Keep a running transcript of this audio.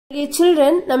Dear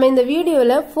children, நம்ம இந்த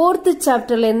வீடியோல 4th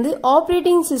chapterல இருந்து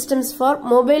operating systems for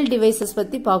mobile devices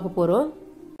பத்தி பார்க்க போறோம்.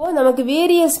 இப்போ நமக்கு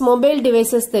various mobile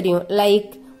devices தெரியும், like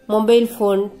mobile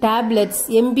phone, tablets,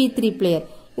 MP3 player.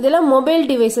 இதெல்லாம் mobile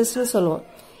devices னு சொல்லுவோம்.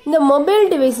 இந்த mobile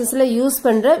devicesல யூஸ்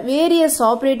பண்ற various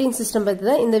operating system பத்தி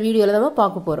தான் இந்த வீடியோல நம்ம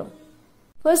பார்க்க போறோம்.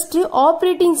 First,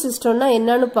 operating systemனா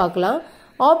என்னன்னு பார்க்கலாம்.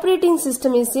 Operating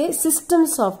system is a system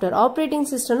software. Operating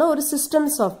systemனா ஒரு system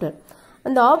software.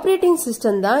 அந்த ஆப்பரேட்டிங்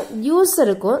சிஸ்டம் தான்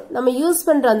யூசருக்கும் நம்ம யூஸ்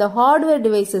பண்ற அந்த ஹார்ட்வேர்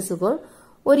டிவைசஸுக்கும்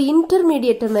ஒரு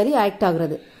இன்டர்மீடியேட்டர் மாதிரி ஆக்ட்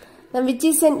ஆகுறது, which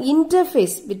is an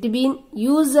interface between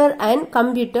user and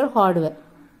computer hardware.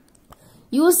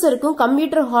 யூசருக்கும்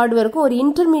computer ஹார்ட்வேருக்கும் ஒரு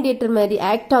இன்டர்மீடியேட்டர் மாதிரி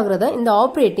ஆக்ட் ஆகுறதா இந்த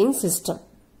ஆப்பரேட்டிங் சிஸ்டம்.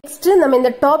 நெக்ஸ்ட் நம்ம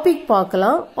இந்த டாபிக்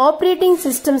பார்க்கலாம், operating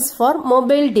systems for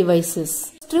mobile devices.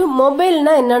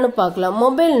 மொபைல்னா என்னன்னு பார்க்கலாம்.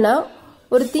 மொபைல்னா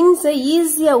ஒரு திங்ஸை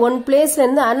ஈஸியா ஒன் பிளேஸ்ல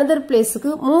இருந்து அனதர்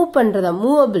பிளேஸுக்கு மூவ் பண்றதா,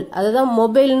 மூவபிள், அதுதான்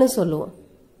மொபைல்னு சொல்லுவோம்.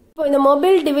 இப்போ இந்த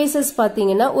மொபைல் டிவைசஸ்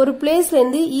பாத்தீங்கன்னா ஒரு பிளேஸ்ல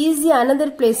இருந்து ஈஸியா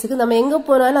அனதர் பிளேஸுக்கு நம்ம எங்க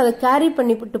போனாலும் அதை கேரி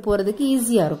பண்ணிட்டு போறதுக்கு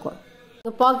ஈஸியா இருக்கும்.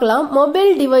 பார்க்கலாம்,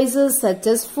 mobile devices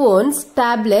such as phones,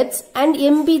 tablets and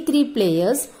MP3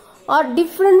 players are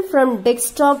different from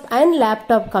desktop and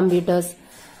laptop computers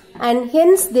and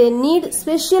hence they need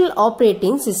special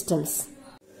operating systems.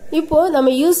 இப்போ நம்ம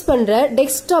யூஸ் பண்ற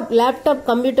டெஸ்க்டாப், லேப்டாப்,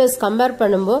 கம்ப்யூட்டர்ஸ் கம்பேர்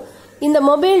பண்ணும்போது இந்த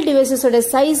மொபைல் டிவைசஸோட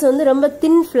சைஸ் வந்து ரொம்ப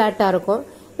தின் பிளாட்டா இருக்கும்.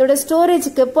 இதோட ஸ்டோரேஜ்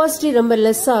கெப்பாசிட்டி ரொம்ப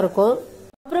லெஸ்ஸா இருக்கும்.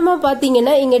 அப்புறமா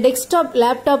பாத்தீங்கன்னா இங்க டெஸ்க்டாப்,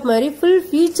 லேப்டாப் மாதிரி ஃபுல்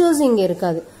ஃபீச்சர்ஸ் இங்க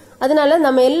இருக்காது. அதனால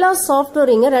நம்ம எல்லா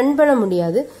சாஃப்ட்வேர் இங்க ரன் பண்ண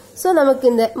முடியாது. சோ நமக்கு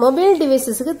இந்த மொபைல்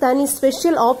டிவைசஸ்க்கு தனி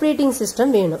ஸ்பெஷல் ஆப்பரேட்டிங்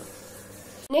சிஸ்டம் வேணும்.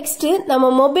 நெக்ஸ்ட்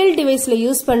நம்ம மொபைல் டிவைஸ்ல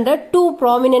யூஸ் பண்ற 2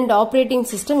 ப்ராமினன்ட் ஆப்பரேட்டிங்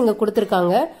சிஸ்டம் இங்க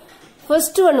கொடுத்திருக்காங்க.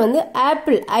 First one வந்து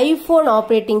Apple iPhone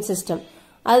operating system.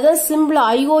 அதுதான் சிம்பிளா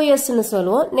iOS னு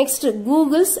சொல்லுவோம். Next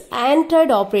Google's Android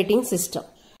operating system.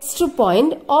 Next point,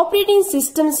 operating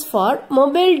systems for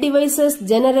mobile devices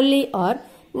generally are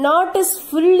not as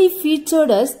fully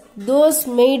featured as those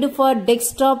made for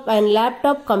desktop and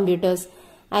laptop computers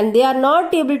and they are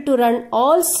not able to run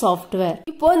all software.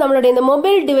 இப்போ நம்மளோட இந்த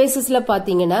mobile டிவைசஸ்ல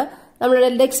பாத்தீங்கன்னா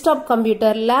நம்மளோட desktop,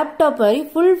 computer, laptop மாதிரி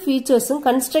full ஃபீச்சர்ஸும்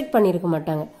construct பண்ணிருக்க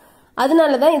மாட்டாங்க.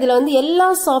 அதனாலதான் இதுல வந்து எல்லா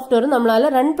சாஃப்ட்வேரும் நம்மளால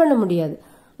ரன் பண்ண முடியாது.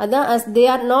 அதான் as they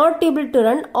are not able to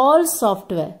run all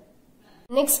software.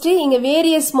 Next இங்க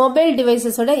வேரியஸ் மொபைல்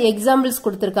டிவைசஸோட எக்ஸாம்பிள்ஸ்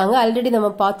கொடுத்திருக்காங்க, ஆல்ரெடி நம்ம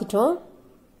பார்த்துட்டோம்.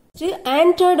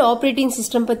 ஆண்ட்ராய்டு ஆப்பரேட்டிங்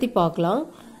சிஸ்டம் பத்தி பார்க்கலாம்.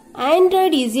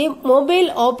 Android is a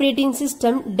mobile operating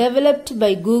system developed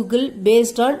by Google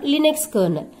based on Linux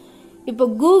kernel. இப்போ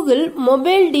கூகுள்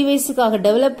மொபைல் டிவைஸுக்காக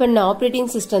டெவலப் பண்ண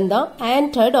operating system தான்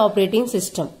Android operating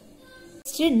system.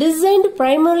 Designed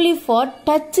primarily for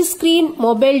touch screen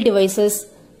mobile devices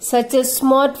such as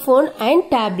smartphone and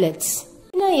tablets.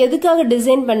 எதுக்காக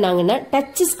design பண்ணாங்கன்னா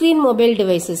touch screen mobile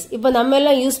devices. இப்போ நம்ம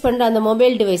எல்லாம் use பண்ற அந்த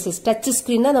மொபைல் டிவைசஸ் டச்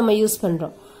ஸ்கிரீன் தான் நம்ம யூஸ்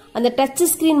பண்றோம். அந்த touch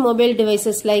screen mobile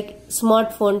devices like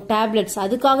smart phone, tablets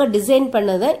அதுக்காக டிசைன்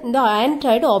பண்ணது இந்த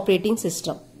Android operating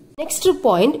system. Next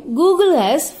point, Google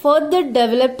has further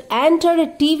developed Android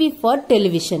TV for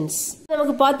televisions.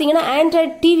 நமக்கு பாத்தீங்கன்னா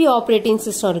Android TV operating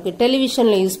system இருக்கு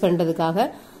டெலிவிஷன்ல யூஸ் பண்றதுக்காக.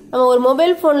 நம்ம ஒரு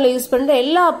மொபைல் போன்ல யூஸ் பண்ற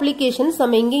எல்லா அப்ளிகேஷன்ஸ்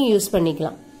நம்ம இங்கேயும் யூஸ்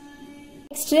பண்ணிக்கலாம்.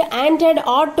 Next Android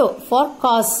Auto for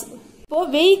cars. இப்போ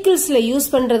வெஹிக்கிள்ஸ்ல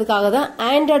யூஸ் பண்றதுக்காக தான்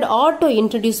Android Auto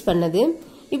இன்ட்ரோடியூஸ் பண்ணது.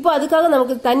 இப்போ அதுக்காக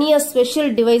நமக்கு தனியா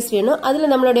ஸ்பெஷல் டிவைஸ் வேணும்.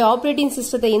 அதுல நம்மளுடைய ஆப்பரேட்டிங்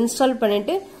சிஸ்டத்தை இன்ஸ்டால்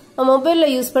பண்ணிட்டு மொபைல்ல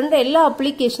யூஸ் பண்ற எல்லா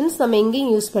அப்ளிகேஷன்ஸ் நம்ம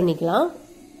எங்கேயும் யூஸ் பண்ணிக்கலாம்.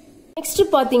 நெக்ஸ்ட்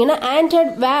பாத்தீங்கன்னா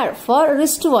Android where for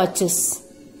wrist watches.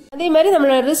 அதே மாதிரி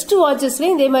நம்மளோட ரிஸ்ட்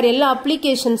வாட்சஸ்லயும் இதே மாதிரி எல்லா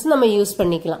அப்ளிகேஷன்ஸும் நம்ம யூஸ்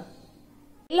பண்ணிக்கலாம்.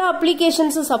 எல்லா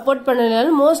அப்ளிகேஷன்ஸும் support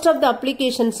பண்ணனாலும் most of the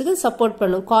அப்ளிகேஷன்ஸுக்கு support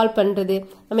பண்ணும். கால் பண்றது,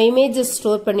 நம்ம இமேஜஸ்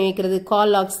ஸ்டோர் பண்ணி வைக்கிறது,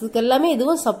 கால் லாக்ஸ், இதுக்கு எல்லாமே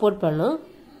இதுவும் சப்போர்ட் பண்ணும்.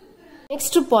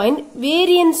 Next point,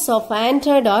 variants of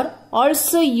Android are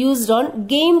also used on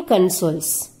game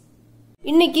consoles.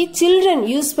 இன்னைக்கு சில்ட்ரன்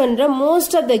யூஸ் பண்ற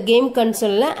most of the game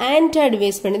கன்சோல்ல Android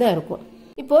base பண்ணி தான் இருக்கும்.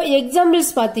 இப்போ எக்ஸாம்பிள்ஸ்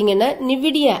பாத்தீங்கன்னா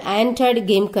நிவிடியா ஆண்ட்ராய்டு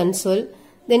கேம் கன்சோல்,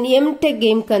 தென் எம்டெக்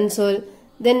கேம் கன்சோல்,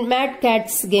 தென் மேட்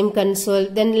கேட்ஸ் கேம் கன்சோல்,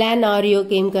 தென் lane ஆரியோ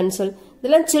game console,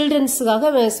 இதெல்லாம்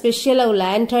சில்ட்ரன்ஸுக்காக ஸ்பெஷலா உள்ள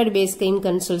ஆண்ட்ராய்டு பேஸ் கேம்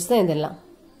கன்சோல்ஸ் தான் இதெல்லாம்.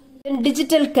 தென்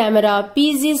digital camera,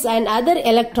 PCs and other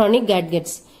electronic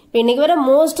gadgets. இப்போ இன்னைக்கு வர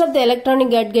most of the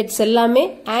electronic gadgets எல்லாமே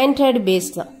ஆண்ட்ராய்டு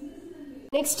பேஸ் தான்.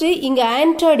 நெக்ஸ்ட் இங்க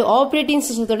ஆண்ட்ராய்டு ஆப்பரேட்டிங்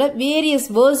சிஸ்டத்தோட வேரியஸ்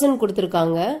வெர்ஷன்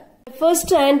கொடுத்திருக்காங்க.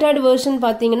 ஃபர்ஸ்ட் ஆண்ட்ராய்டு வெர்ஷன்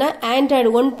பாத்தீங்கன்னா ஆண்ட்ராய்டு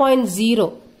 1.0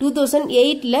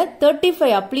 2008ல 35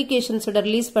 அப்ளிகேஷன்ஸோட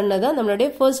ரிலீஸ் பண்ணதா நம்மளுடைய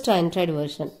ஃபர்ஸ்ட் ஆண்ட்ராய்டு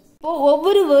வெர்ஷன். இப்போ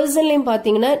ஒவ்வொரு வெர்ஷன்லயும்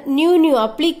பாத்தீங்கன்னா நியூ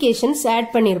அப்ளிகேஷன்ஸ் ஆட்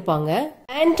பண்ணிருப்பாங்க.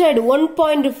 ஆண்ட்ராய்டு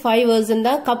 1.5 வெர்ஷன்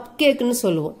தான் கப் கேக்னு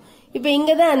சொல்லுவோம். இப்போ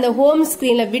இங்க தான் அந்த ஹோம்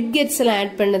ஸ்கிரீன்ல விட்கெட்ஸ் எல்லாம்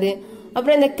ஆட் பண்ணது,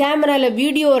 அப்புறம் இந்த கேமரால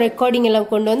வீடியோ ரெக்கார்டிங் எல்லாம்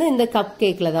கொண்டு வந்து இந்த கப்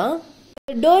கேக்ல தான்.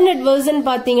 டோனட் வெர்ஷன்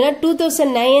பாத்தீங்கன்னா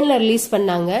 2009ல ரிலீஸ்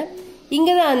பண்ணாங்க.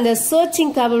 இங்கதான் அந்த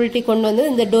சர்ச்சிங் கேப்பபிலிட்டி கொண்டு வந்து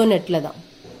இந்த டோனட்ல தான்.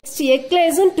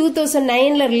 எக்லைஸும்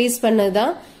 2009ல ரிலீஸ்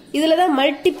பண்ணதுதான். இதுலதான்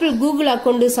மல்டிபிள் கூகுள்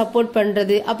அக்கௌண்ட் சப்போர்ட்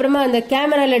பண்றது, அப்புறமா அந்த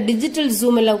கேமரால டிஜிட்டல்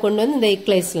ஜூம் எல்லாம் கொண்டு வந்து இந்த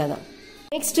எக்லைஸ்ல தான்.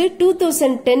 நெக்ஸ்ட்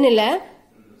 2010ல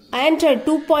ஆண்ட்ராய்டு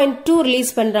 2.2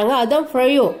 ரிலீஸ் பண்றாங்க. அதான்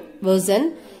ஃப்ரையோ வெர்ஷன்.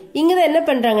 இங்கதான் என்ன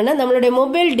பண்றாங்கன்னா நம்மளுடைய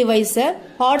மொபைல் டிவைஸ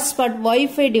ஹாட்ஸ்பாட்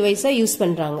வைஃபை டிவைஸா யூஸ்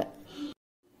பண்றாங்க.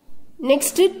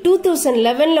 நெக்ஸ்ட்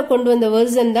 2011ல கொண்டு வந்த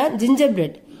வெர்ஷன் தான் ஜிஞ்சர்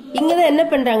பிரெட். இங்கதான் என்ன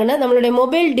பண்றாங்கன்னா நம்மளுடைய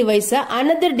மொபைல் டிவைஸ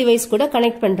அனதர் டிவைஸ் கூட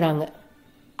கனெக்ட் பண்றாங்க.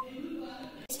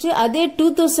 அதே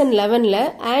 2011ல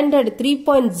ஆண்ட்ராய்டு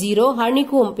 3.0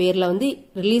 ஹனிகோம் பேர்ல வந்து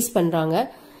ரிலீஸ் பண்றாங்க.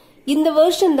 இந்த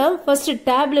வெர்ஷன் தான் ஃபர்ஸ்ட்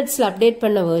டேப்லெட்ஸ்ல அப்டேட்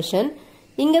பண்ண வெர்ஷன்.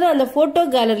 இங்கதான் அந்த போட்டோ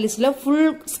கேலரிஸ்ல ஃபுல்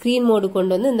ஸ்கிரீன் மோடு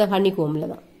கொண்டு வந்து இந்த ஹனிகோம்ல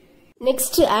தான்.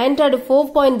 நெக்ஸ்ட் ஆண்ட்ராய்டு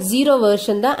 4.0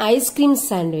 வெர்ஷன் தான் ஐஸ்கிரீம்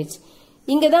சாண்ட்விச்.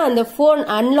 இங்கதான் அந்த போன்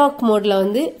அன்லாக் மோட்ல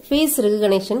வந்து ஃபேஸ்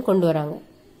ரெகக்னிஷன் கொண்டு வராங்க.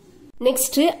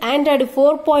 நெக்ஸ்ட் ஆண்ட்ராய்டு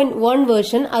 4.1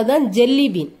 வெர்ஷன் அதுதான் ஜெல்லி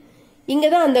பீன்.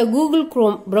 இங்கதான் அந்த கூகுள்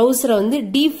குரோம் பிரவுசரை வந்து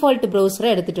டிஃபால்ட் பிரவுசரை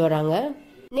எடுத்துட்டு வராங்க.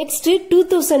 நெக்ஸ்ட்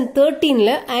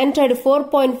 2013ல ஆண்ட்ராய்டு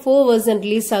 4.4 வெர்ஷன்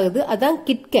ரிலீஸ் ஆகுது. அதான்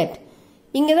கிட்கேட்.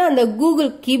 இங்கதான் அந்த கூகுள்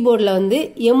கீபோர்ட்ல வந்து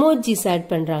எமோஜிஸ் ஆட்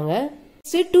பண்றாங்க.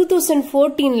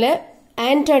 2014ல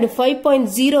ஆண்ட்ராய்டு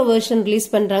 5.0 வெர்ஷன் ரிலீஸ்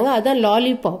பண்றாங்க. அதான்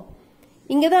லாலிபாப்.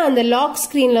 இங்கதான் அந்த லாக்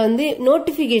ஸ்கிரீன்ல வந்து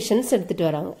நோட்டிபிகேஷன்ஸ் எடுத்துட்டு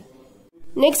வராங்க.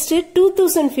 நெக்ஸ்ட்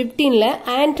 2015ல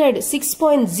ஆண்ட்ராய்டு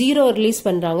 6.0 ரிலீஸ்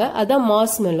பண்றாங்க. அதான்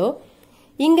மார்ஷ்மெலோ.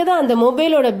 இங்கதான் அந்த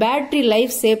மொபைலோட பேட்டரி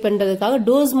லைஃப் சேவ் பண்றதுக்காக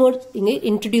டோஸ் மோட் இங்க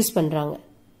இன்ட்ரோடியூஸ் பண்றாங்க.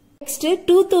 நெக்ஸ்ட்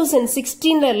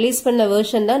 2016ல ரிலீஸ் பண்ண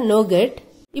வெர்ஷன் தான் நோகட்.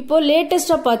 இப்போ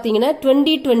லேட்டஸ்டா பாத்தீங்கன்னா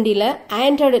 2020ல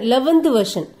Android 11th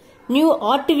version new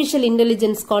artificial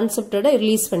intelligence கான்செப்டோட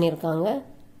release பண்ணிருக்காங்க.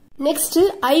 நெக்ஸ்ட்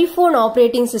ஐபோன்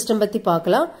ஆபரேட்டிங் சிஸ்டம் பத்தி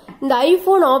பார்க்கலாம். இந்த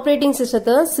ஐபோன் ஆபரேட்டிங்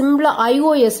சிஸ்டத்தை தான் சிம்பிளா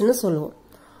iOS னு சொல்லுவோம்.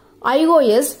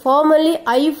 iOS, formerly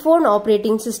iPhone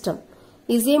operating system,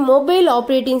 is a mobile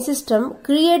operating system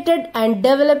created and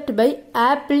developed by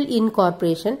Apple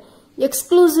Incorporation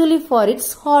exclusively for its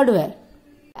hardware.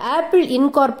 Apple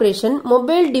Incorporation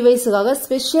mobile deviceக்காக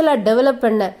ஸ்பெஷலா டெவலப்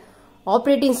பண்ண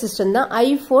ஆபரேட்டிங் சிஸ்டம் தான்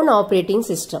iPhone operating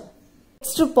system.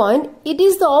 Next point, it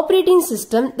is the operating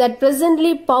system that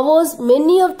presently powers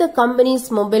many of the company's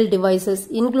mobile devices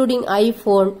including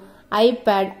iPhone,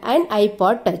 iPad and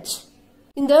iPod Touch.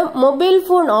 இந்த mobile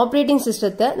phone operating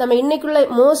சிஸ்டத்தை நம்ம இன்னைக்குள்ள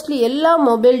mostly எல்லா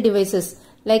mobile devices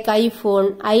like iPhone,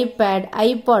 iPad,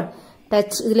 iPod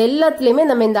touch இதுல எல்லாத்துலயுமே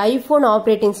நம்ம இந்த iPhone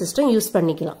operating system use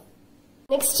பண்ணிக்கலாம்.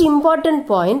 Next important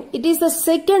point, it is the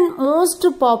second most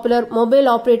popular mobile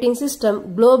operating system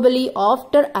globally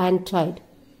after Android.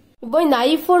 இப்போ இந்த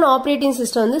ஐபோன் ஆபரேட்டிங்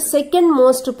சிஸ்டம் வந்து second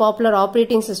most popular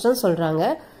operating system சொல்றாங்க.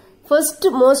 First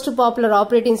most popular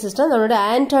operating system நம்மளோட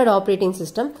Android operating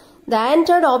system. இந்த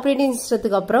Android operating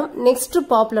சிஸ்டத்துக்கு அப்புறம் next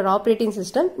popular operating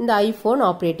system இந்த iPhone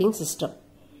operating system.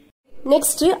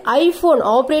 Next iPhone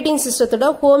operating சிஸ்டத்தோட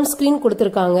home screen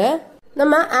கொடுத்திருக்காங்க.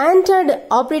 நம்ம ஆண்ட்ராய்டு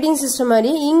ஆபரேட்டிங் சிஸ்டம்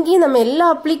மாதிரி இங்கேயும் நம்ம எல்லா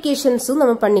அப்ளிகேஷன்ஸும்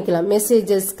நம்ம பண்ணிக்கலாம்.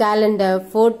 மெசேஜஸ், கேலண்டர்,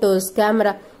 போட்டோஸ்,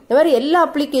 கேமரா, இந்த மாதிரி எல்லா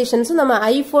அப்ளிகேஷன்ஸும் நம்ம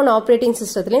ஐபோன் ஆபரேட்டிங்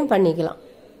சிஸ்டத்திலையும் பண்ணிக்கலாம்.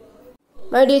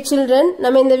 மை டியர் சில்ட்ரன்,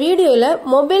 நம்ம இந்த வீடியோல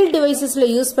மொபைல் டிவைசஸ்ல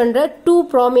யூஸ் பண்ற 2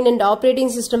 ப்ராமினன்ட்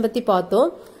ஆபரேட்டிங் சிஸ்டம் பத்தி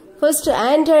பார்த்தோம். ஃபர்ஸ்ட்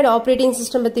ஆண்ட்ராய்டு ஆபரேட்டிங்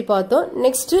சிஸ்டம் பத்தி பார்த்தோம்.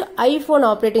 நெக்ஸ்ட் ஐபோன்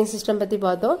ஆபரேட்டிங் சிஸ்டம் பத்தி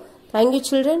பார்த்தோம். Thank you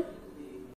children.